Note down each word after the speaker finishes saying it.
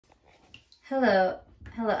Hello,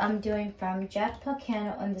 I'm doing from Jackpot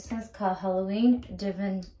candle, and this one's called Halloween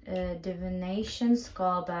Divination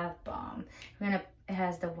Bath Bomb. It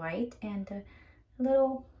has the white and the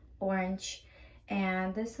little orange,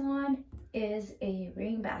 and this one is a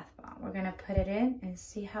ring bath bomb. We're gonna put it in and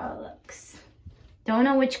see how it looks. Don't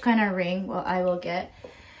know which kind of ring I will get.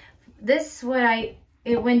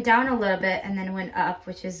 It went down a little bit and then went up,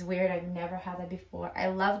 which is weird. I've never had that before. I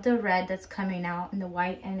love the red that's coming out and the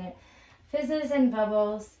white, and it fizzes and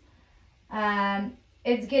bubbles.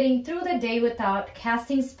 It's getting through the day without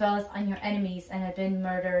casting spells on your enemies and have been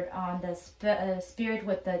murdered on the spirit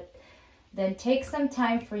with the. Then take some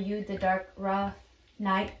time for you, the dark rough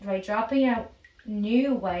night, by dropping a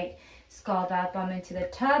new white skull bath bomb into the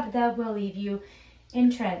tub that will leave you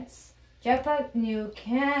in trance. Jackpot new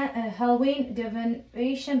Halloween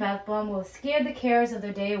Divination Bath Bomb will scare the cares of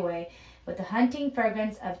the day away with the hunting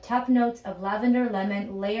fragrance of top notes of lavender,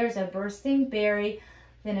 lemon, layers of bursting berry,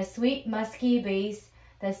 then a sweet musky base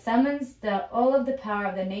that summons all of the power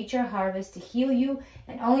of the nature harvest to heal you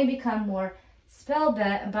and only become more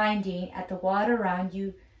spellbinding at the water around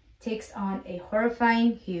you takes on a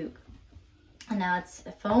horrifying hue. And now it's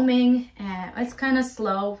foaming and it's kind of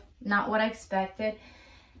slow, not what I expected.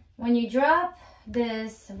 When you drop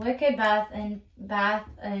this wicked bath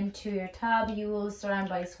into your tub, you will surround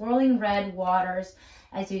by swirling red waters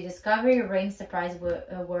as you discover your ring surprise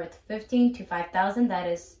worth 15 to 5,000 that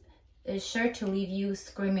is sure to leave you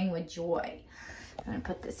screaming with joy. I'm gonna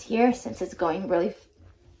put this here since it's going really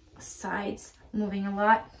sides, moving a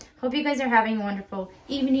lot. Hope you guys are having a wonderful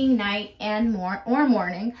evening, night, and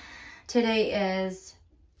morning. Today is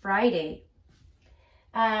Friday.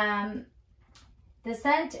 The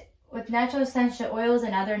scent with natural essential oils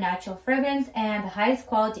and other natural fragrance and the highest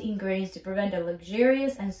quality ingredients to prevent a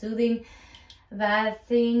luxurious and soothing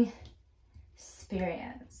bathing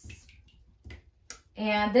experience.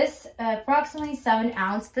 And this approximately 7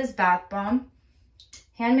 ounce, this bath bomb,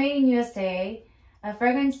 handmade in USA,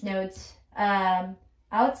 fragrance notes,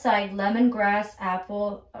 outside lemongrass,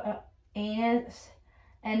 apple,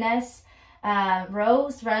 anise,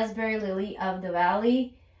 rose, raspberry, lily of the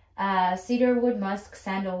valley, cedarwood, musk,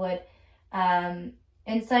 sandalwood,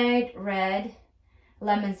 inside red,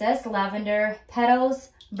 lemon zest, lavender, petals,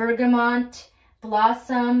 bergamot,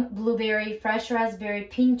 blossom, blueberry, fresh raspberry,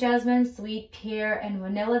 pink jasmine, sweet pear, and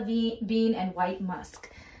vanilla bean, and white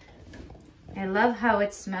musk. I love how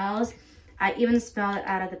it smells. I even smelled it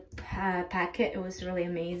out of the packet. It was really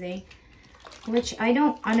amazing, which I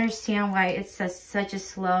don't understand why it's such a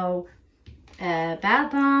slow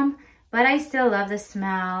bath bomb. But I still love the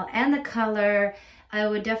smell and the color. I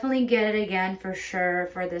would definitely get it again for sure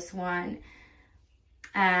for this one.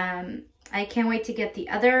 I can't wait to get the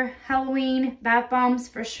other Halloween bath bombs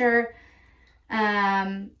for sure.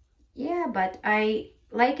 Yeah, but I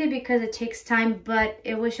like it because it takes time, but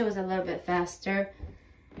I wish it was a little bit faster.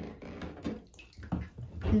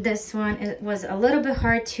 This one, it was a little bit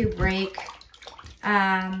hard to break.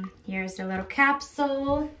 Here's the little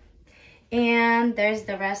capsule. And there's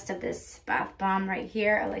the rest of this bath bomb right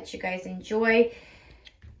here. I'll let you guys enjoy.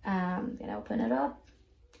 I'm gonna open it up.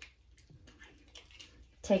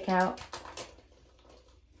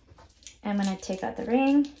 I'm gonna take out the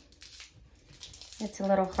ring. It's a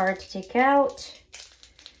little hard to take out.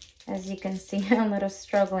 As you can see, I'm a little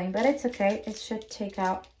struggling, but it's okay. It should take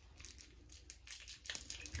out.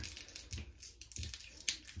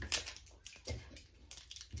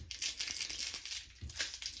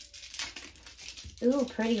 Ooh,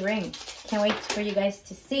 pretty ring. Can't wait for you guys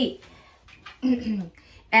to see.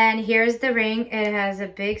 And here's the ring. It has a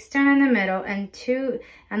big stone in the middle and 2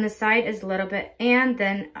 on the side is a little bit, and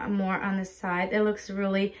then more on the side. It looks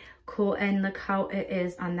really cool, and look how it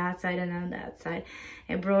is on that side and on that side.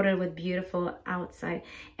 Embroidered with beautiful outside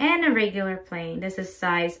and a regular plain. This is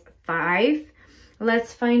size 5.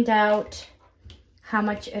 Let's find out how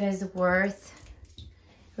much it is worth.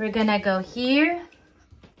 We're gonna go here.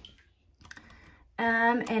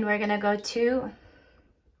 And we're gonna go to,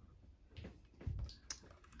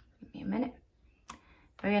 give me a minute.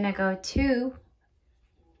 We're gonna go to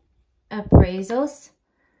appraisals.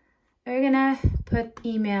 We're gonna put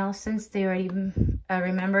email since they already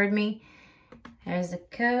remembered me. There's the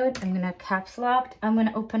code. I'm gonna caps lock. I'm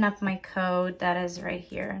gonna open up my code that is right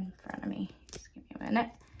here in front of me. Just give me a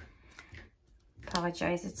minute.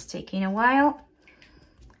 Apologize, it's taking a while.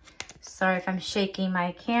 Sorry if I'm shaking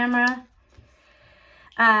my camera.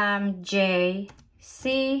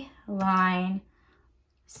 JC line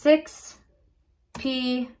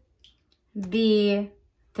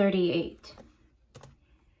 6PB38.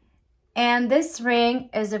 And this ring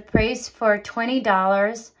is appraised for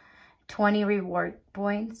 $20 20 reward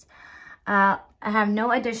points. I have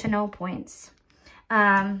no additional points.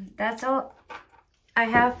 That's all I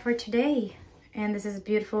have for today. And this is a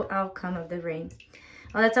beautiful outcome of the ring.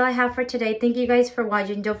 Well, that's all I have for today. Thank you guys for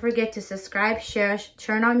watching. Don't forget to subscribe, share,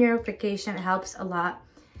 turn on your notification. It helps a lot.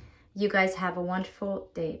 You guys have a wonderful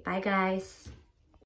day. Bye, guys.